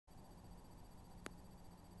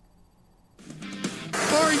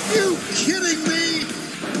kidding me?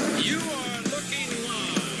 You are looking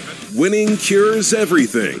live. Winning cures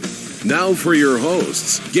everything. Now for your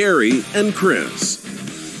hosts, Gary and Chris.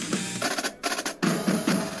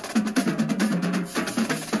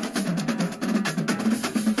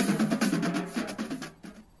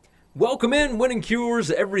 Welcome in, Winning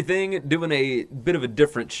Cures Everything, doing a bit of a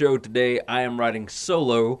different show today. I am riding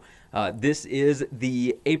solo. This is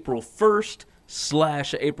the April 1st /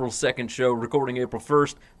 April 2nd show, recording April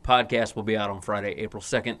 1st. Podcast will be out on Friday, April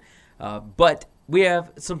 2nd. But we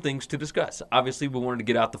have some things to discuss. Obviously, we wanted to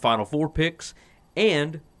get out the Final Four picks,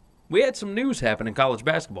 and we had some news happen in college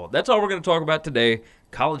basketball. That's all we're going to talk about today,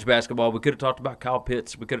 college basketball. We could have talked about Kyle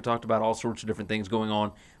Pitts. We could have talked about all sorts of different things going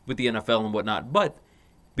on with the NFL and whatnot. But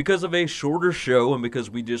because of a shorter show and because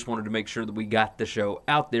we just wanted to make sure that we got the show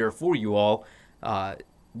out there for you all,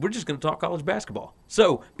 we're just going to talk college basketball.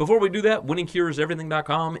 So before we do that,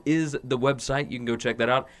 winningcureseverything.com is the website. You can go check that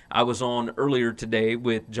out. I was on earlier today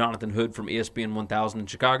with Jonathan Hood from ESPN 1000 in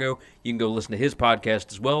Chicago. You can go listen to his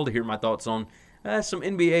podcast as well to hear my thoughts on some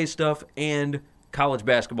NBA stuff and college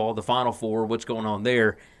basketball, the Final Four, what's going on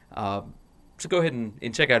there. So go ahead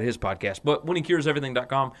and check out his podcast. But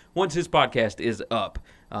winningcureseverything.com, once his podcast is up,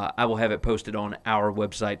 I will have it posted on our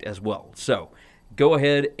website as well. So go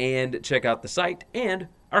ahead and check out the site. And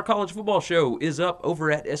our college football show is up over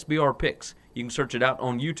at SBR Picks. You can search it out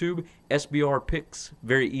on YouTube, SBR Picks,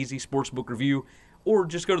 very easy sportsbook review, or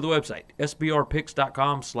just go to the website,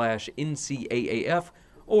 sbrpicks.com/NCAAF,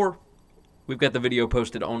 or we've got the video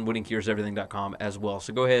posted on winningcureseverything.com as well.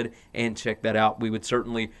 So go ahead and check that out. We would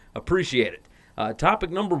certainly appreciate it.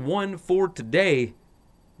 Topic number one for today,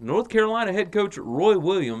 North Carolina head coach Roy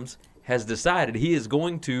Williams has decided he is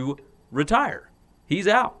going to retire. He's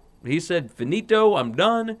out. He said, finito, I'm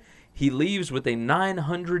done. He leaves with a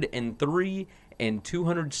 903 and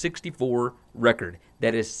 264 record.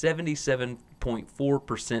 That is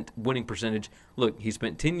 77.4% winning percentage. Look, he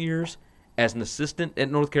spent 10 years as an assistant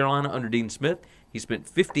at North Carolina under Dean Smith. He spent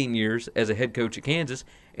 15 years as a head coach at Kansas,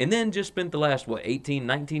 and then just spent the last,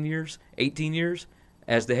 18 years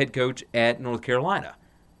as the head coach at North Carolina.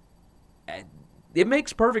 It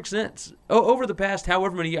makes perfect sense. Over the past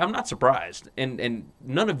however many years, I'm not surprised, and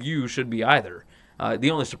none of you should be either.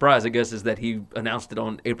 The only surprise, I guess, is that he announced it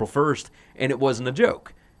on April 1st, and it wasn't a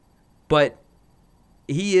joke. But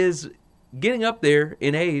he is getting up there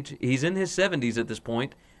in age. He's in his 70s at this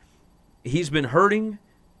point. He's been hurting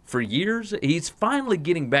for years. He's finally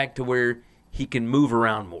getting back to where he can move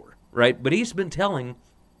around more, right? But he's been telling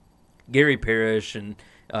Gary Parrish and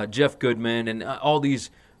Jeff Goodman and all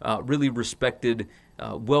these really respected,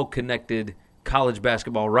 well-connected college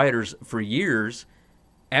basketball writers for years,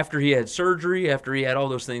 after he had surgery, after he had all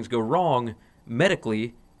those things go wrong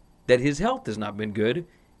medically, that his health has not been good.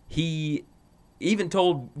 He even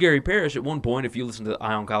told Gary Parrish at one point, if you listen to the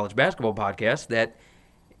Eye on College Basketball podcast, that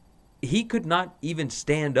he could not even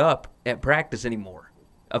stand up at practice anymore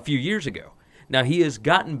a few years ago. Now, he has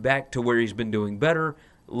gotten back to where he's been doing better.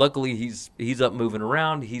 Luckily, he's up moving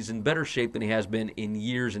around. He's in better shape than he has been in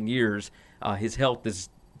years and years. His health is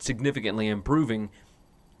significantly improving.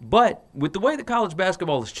 But with the way that college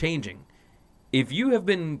basketball is changing, if you have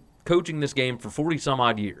been coaching this game for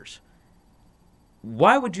 40-some-odd years,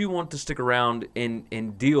 why would you want to stick around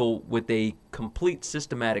and deal with a complete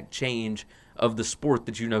systematic change of the sport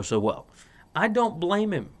that you know so well? I don't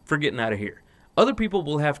blame him for getting out of here. Other people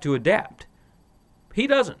will have to adapt. He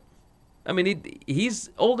doesn't. I mean,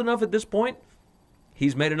 he's old enough at this point.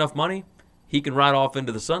 He's made enough money. He can ride off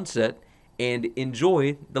into the sunset and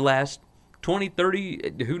enjoy the last 20,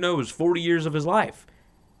 30, who knows, 40 years of his life.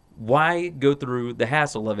 Why go through the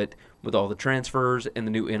hassle of it with all the transfers and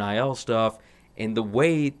the new NIL stuff and the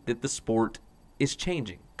way that the sport is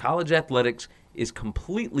changing? College athletics is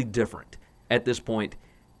completely different at this point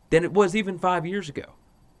than it was even 5 years ago.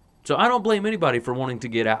 So I don't blame anybody for wanting to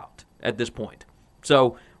get out at this point.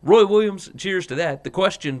 So Roy Williams, cheers to that. The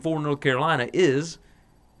question for North Carolina is,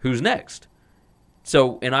 who's next?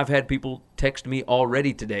 So, and I've had people text me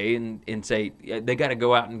already today and say they got to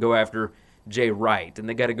go out and go after Jay Wright, and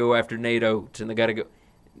they got to go after Nate Oates, and they got to go.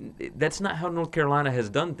 That's not how North Carolina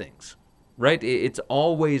has done things, right? It's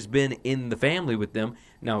always been in the family with them.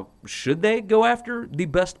 Now, should they go after the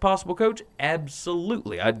best possible coach?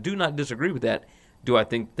 Absolutely. I do not disagree with that. Do I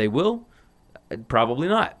think they will? Probably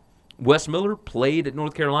not. Wes Miller played at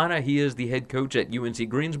North Carolina. He is the head coach at UNC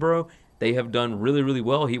Greensboro. They have done really, really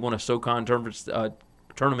well. He won a SoCon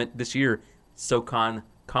tournament this year. SoCon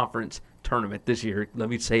Conference tournament this year. Let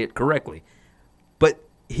me say it correctly. But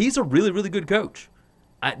he's a really, really good coach.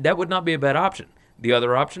 That would not be a bad option. The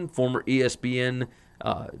other option, former ESPN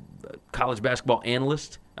college basketball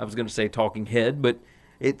analyst. I was going to say talking head, but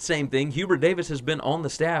it's same thing. Hubert Davis has been on the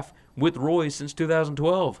staff with Roy since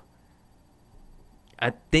 2012.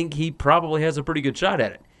 I think he probably has a pretty good shot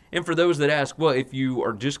at it. And for those that ask, well, if you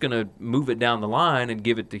are just going to move it down the line and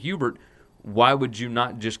give it to Hubert, why would you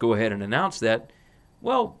not just go ahead and announce that?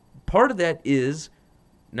 Well, part of that is,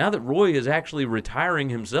 now that Roy is actually retiring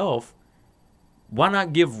himself, why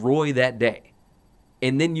not give Roy that day?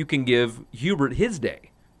 And then you can give Hubert his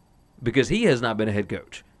day, because he has not been a head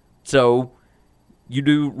coach. So you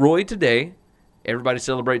do Roy today, everybody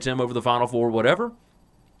celebrates him over the Final Four, whatever.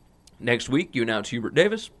 Next week, you announce Hubert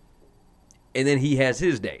Davis, and then he has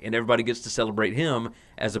his day, and everybody gets to celebrate him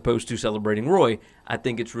as opposed to celebrating Roy. I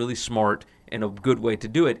think it's really smart and a good way to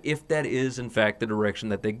do it, if that is, in fact, the direction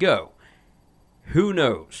that they go. Who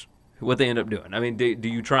knows what they end up doing? I mean, do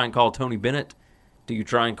you try and call Tony Bennett? Do you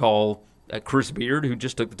try and call Chris Beard, who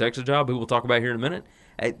just took the Texas job, who we'll talk about here in a minute?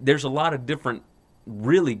 There's a lot of different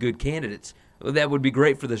really good candidates that would be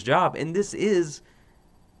great for this job, and this is,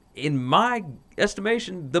 in my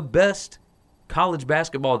estimation, the best college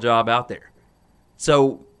basketball job out there.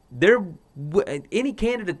 So any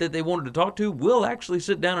candidate that they wanted to talk to will actually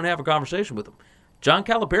sit down and have a conversation with them. John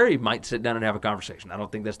Calipari might sit down and have a conversation. I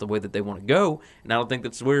don't think that's the way that they want to go, and I don't think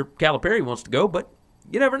that's where Calipari wants to go, but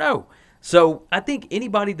you never know. So I think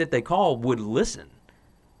anybody that they call would listen.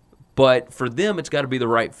 But for them, it's got to be the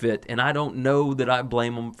right fit, and I don't know that I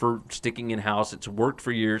blame them for sticking in-house. It's worked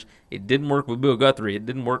for years. It didn't work with Bill Guthrie. It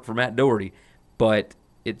didn't work for Matt Doherty, but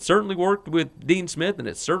it certainly worked with Dean Smith, and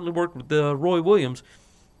it certainly worked with Roy Williams.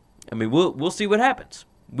 I mean, we'll see what happens.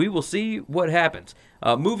 We will see what happens.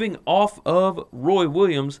 Moving off of Roy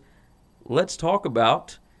Williams, let's talk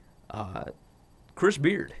about Chris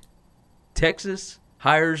Beard. Texas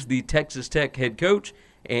hires the Texas Tech head coach,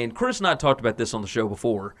 and Chris and I talked about this on the show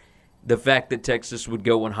before. The fact that Texas would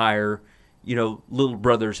go and hire, little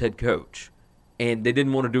brother's head coach. And they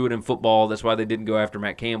didn't want to do it in football. That's why they didn't go after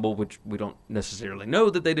Matt Campbell, which we don't necessarily know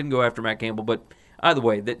that they didn't go after Matt Campbell. But either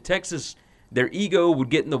way, that Texas, their ego would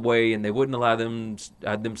get in the way, and they wouldn't allow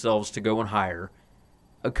themselves to go and hire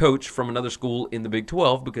a coach from another school in the Big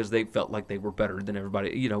 12 because they felt like they were better than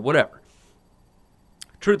everybody, whatever.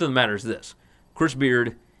 Truth of the matter is this. Chris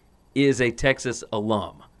Beard is a Texas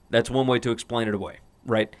alum. That's one way to explain it away,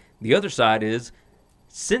 right? The other side is,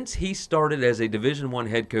 since he started as a Division I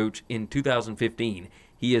head coach in 2015,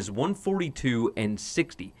 he is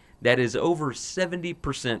 142-60. That is over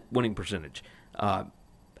 70% winning percentage.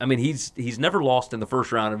 He's never lost in the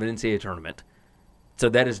first round of an NCAA tournament, so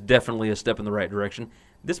that is definitely a step in the right direction.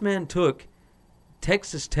 This man took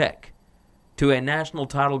Texas Tech to a national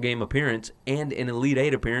title game appearance and an Elite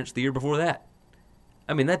Eight appearance the year before that.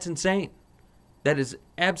 I mean, that's insane. That is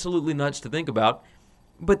absolutely nuts to think about.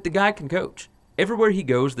 But the guy can coach. Everywhere he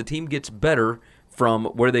goes, the team gets better from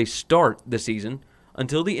where they start the season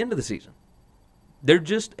until the end of the season. They're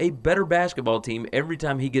just a better basketball team every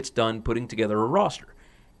time he gets done putting together a roster.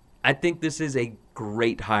 I think this is a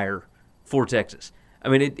great hire for Texas. I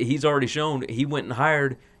mean, he's already shown he went and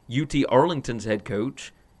hired UT Arlington's head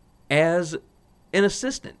coach as an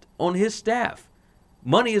assistant on his staff.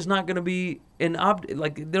 Money is not going to be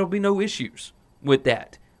there'll be no issues with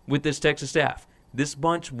that, with this Texas staff. This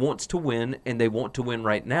bunch wants to win, and they want to win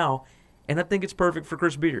right now, and I think it's perfect for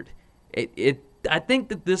Chris Beard. I think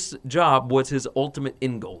that this job was his ultimate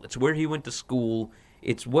end goal. It's where he went to school.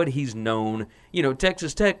 It's what he's known.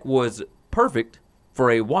 Texas Tech was perfect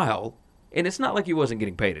for a while, and it's not like he wasn't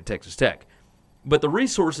getting paid at Texas Tech. But the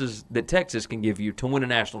resources that Texas can give you to win a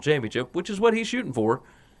national championship, which is what he's shooting for,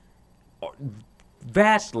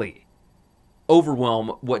 vastly overwhelm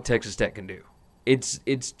what Texas Tech can do. It's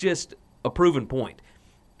just a proven point.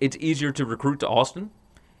 It's easier to recruit to Austin.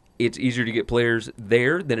 It's easier to get players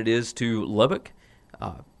there than it is to Lubbock.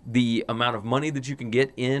 The amount of money that you can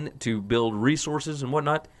get in to build resources and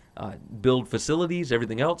whatnot, build facilities,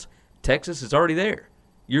 everything else, Texas is already there.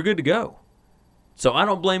 You're good to go. So I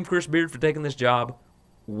don't blame Chris Beard for taking this job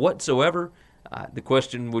whatsoever. The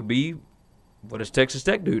question would be, what does Texas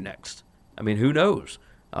Tech do next? I mean, who knows?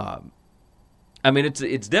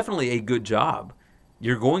 It's definitely a good job.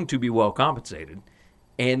 You're going to be well compensated,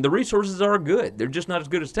 and the resources are good. They're just not as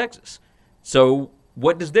good as Texas. So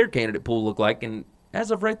what does their candidate pool look like? And as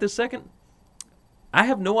of right this second, I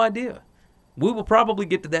have no idea. We will probably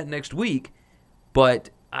get to that next week, but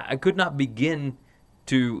I could not begin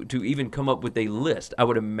to even come up with a list. I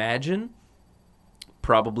would imagine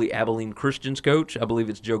probably Abilene Christian's coach. I believe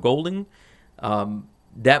it's Joe Golding.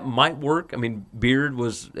 That might work. I mean, Beard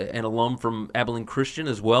was an alum from Abilene Christian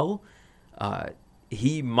as well.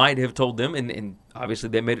 he might have told them, and obviously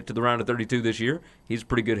they made it to the round of 32 this year. He's a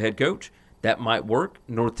pretty good head coach. That might work.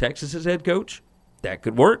 North Texas's head coach, that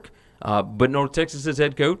could work. But North Texas's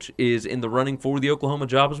head coach is in the running for the Oklahoma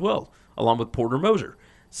job as well, along with Porter Moser.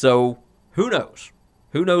 So who knows?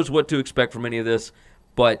 Who knows what to expect from any of this?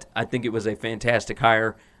 But I think it was a fantastic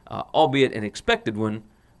hire, albeit an expected one,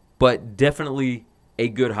 but definitely a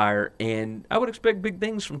good hire. And I would expect big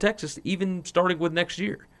things from Texas, even starting with next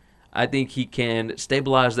year. I think he can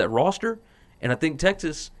stabilize that roster, and I think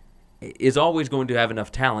Texas is always going to have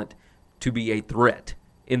enough talent to be a threat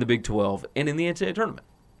in the Big 12 and in the NCAA tournament.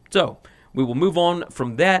 So we will move on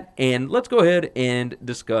from that, and let's go ahead and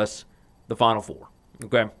discuss the Final Four.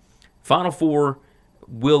 Okay, Final Four.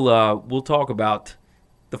 We'll talk about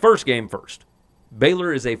the first game first.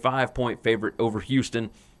 Baylor is a 5-point favorite over Houston.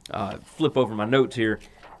 Flip over my notes here.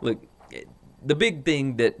 Look, the big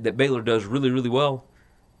thing that Baylor does really, really well,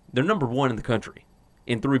 they're number 1 in the country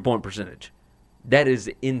in three-point percentage. That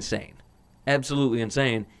is insane. Absolutely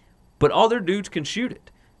insane. But all their dudes can shoot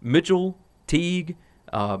it. Mitchell, Teague,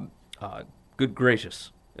 good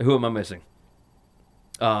gracious. Who am I missing?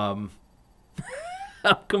 I'm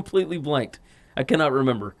completely blanked. I cannot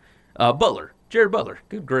remember. Butler. Jared Butler.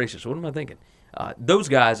 Good gracious. What am I thinking? Those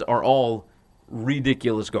guys are all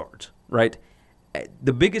ridiculous guards, right?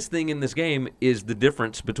 The biggest thing in this game is the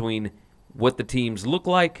difference between what the teams look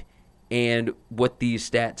like and what these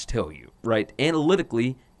stats tell you, right?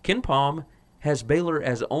 Analytically, Ken Pom has Baylor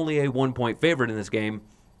as only a 1-point favorite in this game.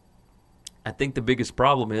 I think the biggest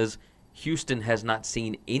problem is Houston has not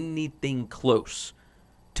seen anything close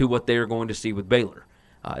to what they are going to see with Baylor.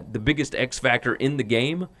 The biggest X factor in the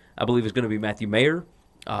game, I believe, is going to be Matthew Mayer.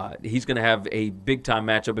 He's going to have a big-time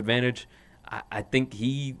matchup advantage. I think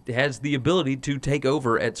he has the ability to take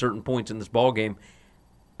over at certain points in this ball game.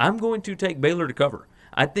 I'm going to take Baylor to cover.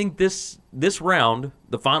 I think this round,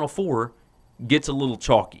 the Final Four, gets a little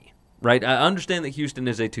chalky, right? I understand that Houston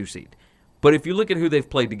is a 2 seed, but if you look at who they've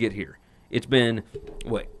played to get here, it's been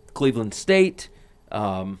Cleveland State,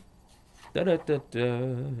 Cleveland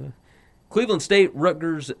State,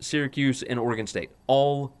 Rutgers, Syracuse, and Oregon State,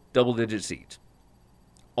 all double-digit seeds.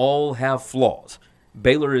 All have flaws.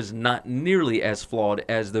 Baylor is not nearly as flawed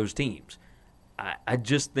as those teams. I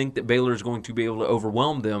just think that Baylor is going to be able to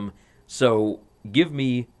overwhelm them. So give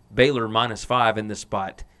me Baylor -5 in this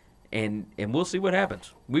spot, and we'll see what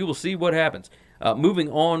happens. We will see what happens. Moving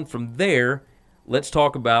on from there, let's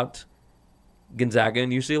talk about Gonzaga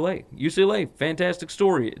and UCLA. UCLA, fantastic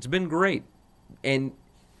story. It's been great. And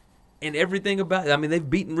everything about it. I mean, they've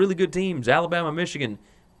beaten really good teams. Alabama, Michigan,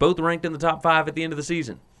 both ranked in the top 5 at the end of the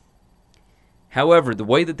season. However, the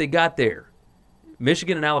way that they got there,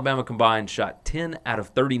 Michigan and Alabama combined shot 10 out of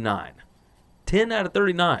 39. 10 out of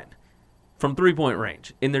 39 from three-point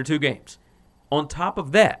range in their 2 games. On top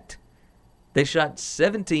of that, they shot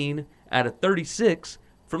 17 out of 36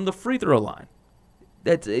 from the free throw line.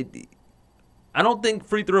 I don't think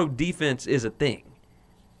free throw defense is a thing.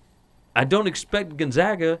 I don't expect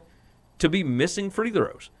Gonzaga to be missing free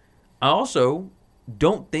throws. I also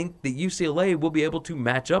don't think that UCLA will be able to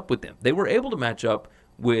match up with them. They were able to match up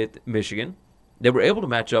with Michigan. They were able to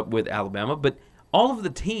match up with Alabama, but all of the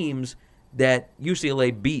teams that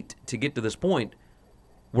UCLA beat to get to this point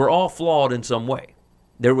were all flawed in some way.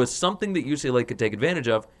 There was something that UCLA could take advantage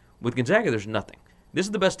of. With Gonzaga, there's nothing. This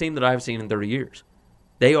is the best team that I've seen in 30 years.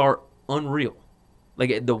 They are unreal.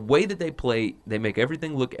 Like, the way that they play, they make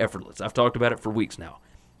everything look effortless. I've talked about it for weeks now.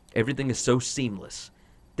 Everything is so seamless.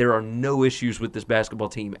 There are no issues with this basketball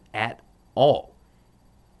team at all.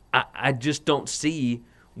 I just don't see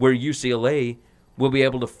where UCLA will be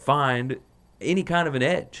able to find any kind of an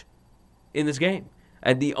edge in this game.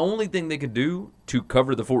 And the only thing they could do to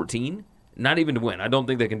cover the 14, not even to win, I don't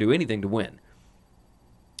think they can do anything to win.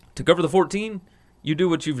 To cover the 14, you do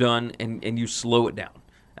what you've done and you slow it down.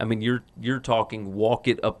 I mean, you're talking walk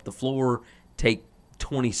it up the floor, take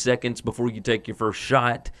 20 seconds before you take your first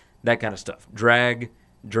shot, that kind of stuff. Drag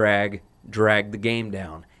the game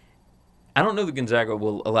down. I don't know that Gonzaga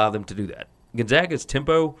will allow them to do that. Gonzaga's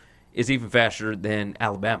tempo is even faster than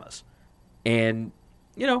Alabama's. And,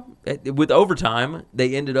 you know, with overtime,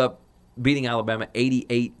 they ended up beating Alabama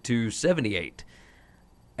 88-78.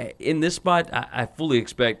 In this spot, I fully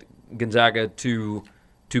expect Gonzaga to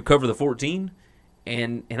cover the 14,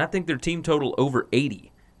 and I think their team total over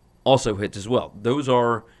 80 also hits as well. Those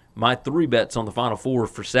are my 3 bets on the Final Four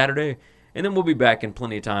for Saturday, and then we'll be back in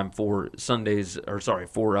plenty of time for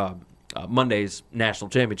Monday's national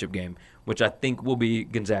championship game, which I think will be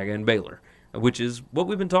Gonzaga and Baylor, which is what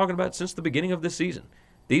we've been talking about since the beginning of this season.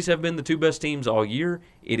 These have been the 2 best teams all year.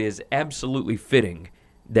 It is absolutely fitting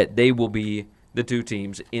that they will be the two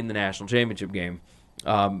teams in the national championship game.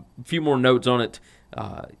 A few more notes on it.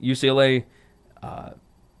 UCLA,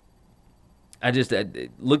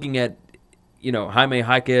 looking at, Jaime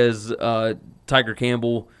Jaquez, Tiger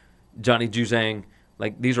Campbell, Johnny Juzang,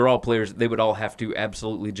 these are all players, they would all have to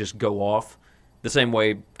absolutely just go off the same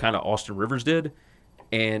way kind of Austin Rivers did.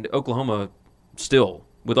 And Oklahoma still,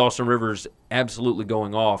 with Austin Rivers absolutely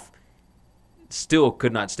going off, still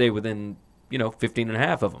could not stay within, 15 and a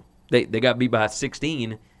half of them. They got beat by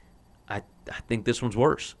 16. I think this one's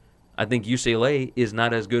worse. I think UCLA is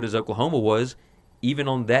not as good as Oklahoma was even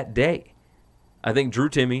on that day. I think Drew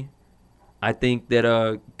Timme, I think that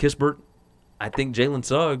Kispert, I think Jalen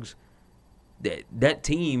Suggs, that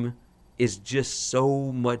team is just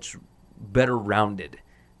so much better rounded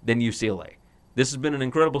than UCLA. This has been an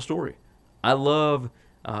incredible story. I love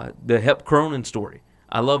the Hep Cronin story.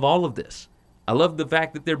 I love all of this. I love the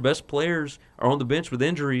fact that their best players are on the bench with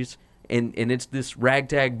injuries, and it's this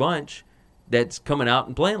ragtag bunch that's coming out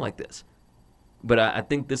and playing like this. But I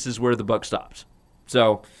think this is where the buck stops.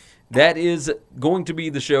 So that is going to be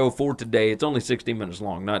the show for today. It's only 60 minutes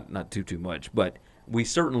long, not too much. But we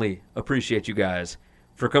certainly appreciate you guys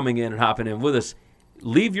for coming in and hopping in with us.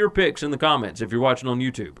 Leave your picks in the comments if you're watching on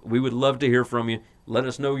YouTube. We would love to hear from you. Let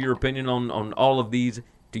us know your opinion on all of these.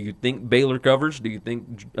 Do you think Baylor covers? Do you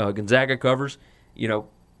think Gonzaga covers?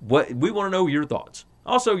 What we want to know your thoughts.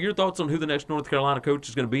 Also, your thoughts on who the next North Carolina coach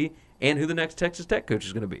is going to be and who the next Texas Tech coach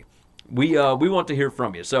is going to be. We want to hear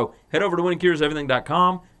from you. So head over to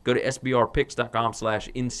winningcureseverything.com, go to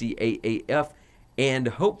sbrpicks.com/NCAAF, and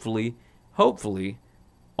hopefully,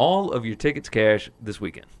 all of your tickets cash this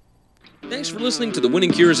weekend. Thanks for listening to the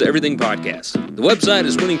Winning Cures Everything podcast. The website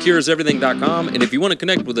is winningcureseverything.com, and if you want to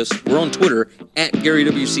connect with us, we're on Twitter at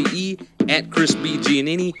GaryWCE, at Chris B.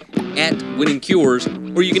 Giannini, at Winning Cures,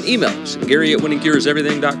 or you can email us, Gary at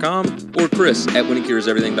winningcureseverything.com or Chris at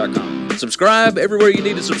winningcureseverything.com. Subscribe everywhere you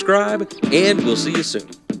need to subscribe, and we'll see you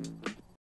soon.